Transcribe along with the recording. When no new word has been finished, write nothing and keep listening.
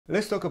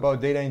Let's talk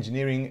about data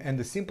engineering and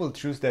the simple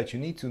truths that you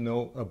need to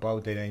know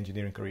about data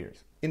engineering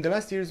careers. In the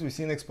last years, we've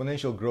seen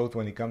exponential growth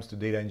when it comes to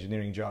data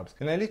engineering jobs,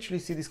 and I literally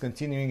see this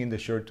continuing in the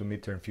short to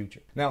mid-term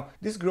future. Now,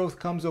 this growth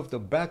comes off the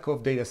back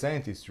of data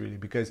scientists really,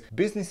 because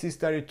businesses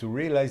started to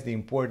realize the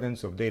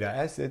importance of data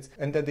assets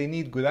and that they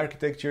need good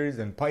architectures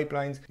and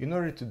pipelines in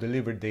order to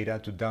deliver data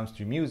to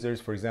downstream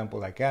users, for example,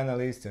 like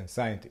analysts and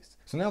scientists.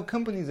 So now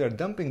companies are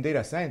dumping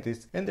data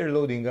scientists and they're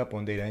loading up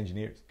on data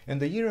engineers.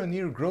 And the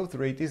year-on-year growth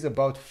rate is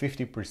about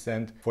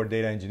 50% for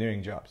data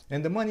engineering jobs.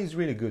 And the money is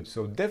really good,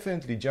 so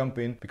definitely jump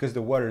in because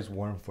the water is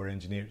warm for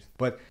engineers.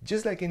 But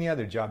just like any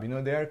other job,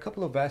 there are a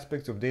couple of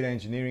aspects of data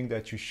engineering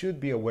that you should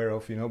be aware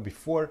of,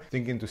 before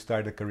thinking to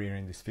start a career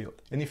in this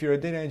field. And if you're a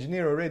data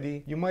engineer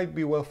already, you might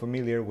be well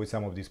familiar with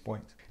some of these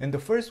points. And the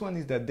first one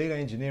is that data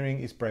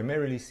engineering is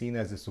primarily seen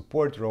as a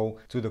support role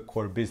to the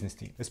core business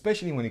team,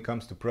 especially when it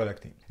comes to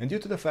product team. And due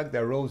to the fact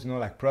that roles,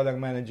 like product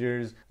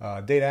managers,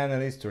 data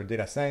analysts, or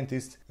data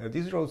scientists,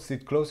 these roles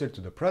sit closer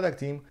to the product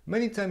team,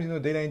 many times,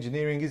 data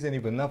engineering isn't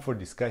even up for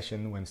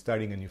discussion when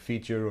starting a new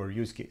feature or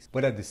use case.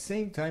 But at the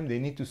same time, they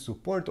need to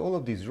support all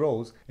of these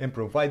roles and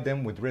provide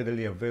them with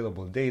readily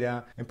available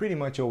data and pretty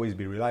much always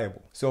be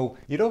reliable. So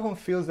it often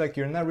feels like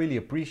you're not really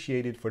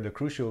appreciated for the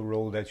crucial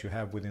role that you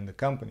have within the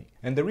company.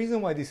 And the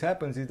reason why this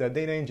happens is that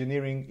data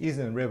engineering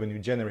isn't revenue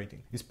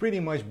generating. It's pretty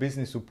much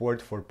business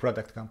support for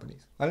product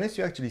companies. Unless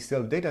you actually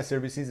sell data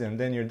services, and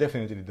then you're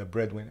definitely the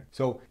breadwinner.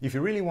 So if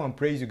you really want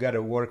praise, you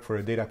gotta work for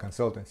a data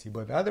consultancy.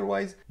 But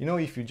otherwise,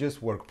 if you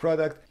just work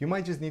product, you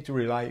might just need to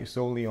rely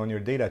solely on your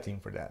data team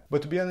for that.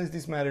 But to be honest,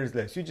 this matters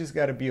less. You just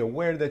gotta be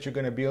aware that you're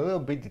gonna be a little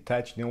bit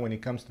detached, when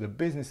it comes to the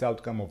business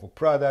outcome of a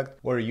product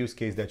or a use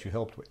case that you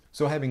helped with.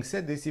 So having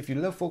said this, if you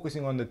love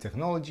focusing on the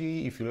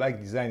technology, if you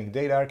like designing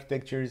data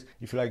architectures,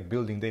 if you like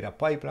building data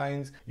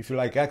pipelines, if you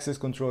like access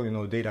control,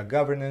 data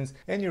governance,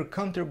 and you're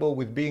comfortable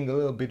with being a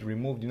little bit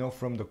removed,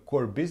 from the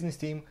core business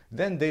team,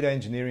 then data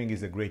engineering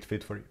is a great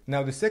fit for you.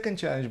 Now, the second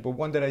challenge, but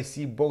one that I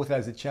see both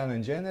as a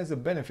challenge and as a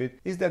benefit,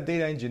 is that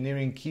data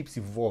engineering keeps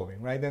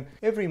evolving, right? And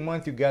every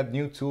month you got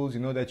new tools,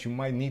 that you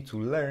might need to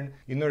learn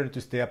in order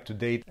to stay up to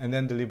date and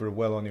then deliver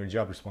well on your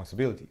job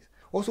responsibilities.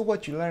 Also,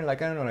 what you learned, like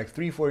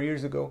 3-4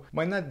 years ago,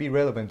 might not be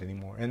relevant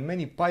anymore, and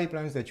many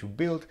pipelines that you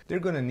built, they're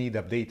gonna need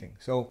updating.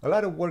 So a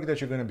lot of work that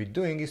you're gonna be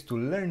doing is to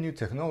learn new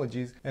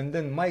technologies and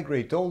then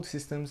migrate old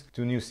systems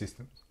to new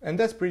systems. And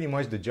that's pretty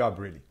much the job,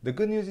 really. The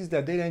good news is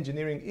that data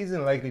engineering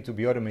isn't likely to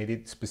be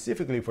automated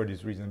specifically for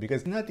this reason,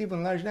 because not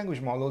even large language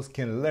models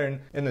can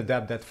learn and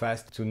adapt that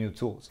fast to new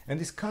tools. And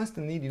this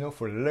constant need,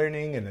 for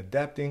learning and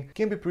adapting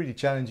can be pretty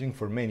challenging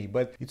for many,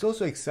 but it's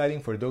also exciting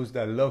for those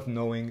that love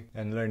knowing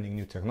and learning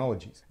new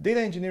technologies.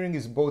 Data engineering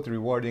is both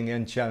rewarding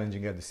and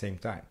challenging at the same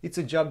time. It's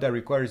a job that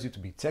requires you to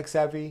be tech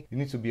savvy, you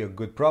need to be a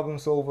good problem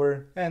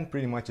solver, and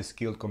pretty much a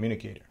skilled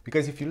communicator.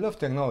 Because if you love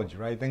technology,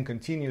 right, then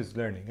continuous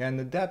learning and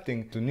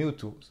adapting to new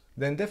tools,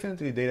 then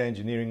definitely data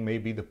engineering may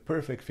be the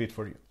perfect fit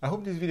for you. I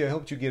hope this video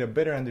helped you get a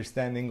better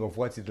understanding of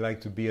what's it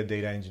like to be a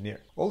data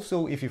engineer.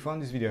 Also, if you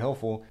found this video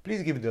helpful,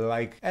 please give it a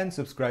like and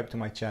subscribe to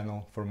my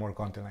channel for more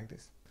content like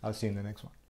this. I'll see you in the next one.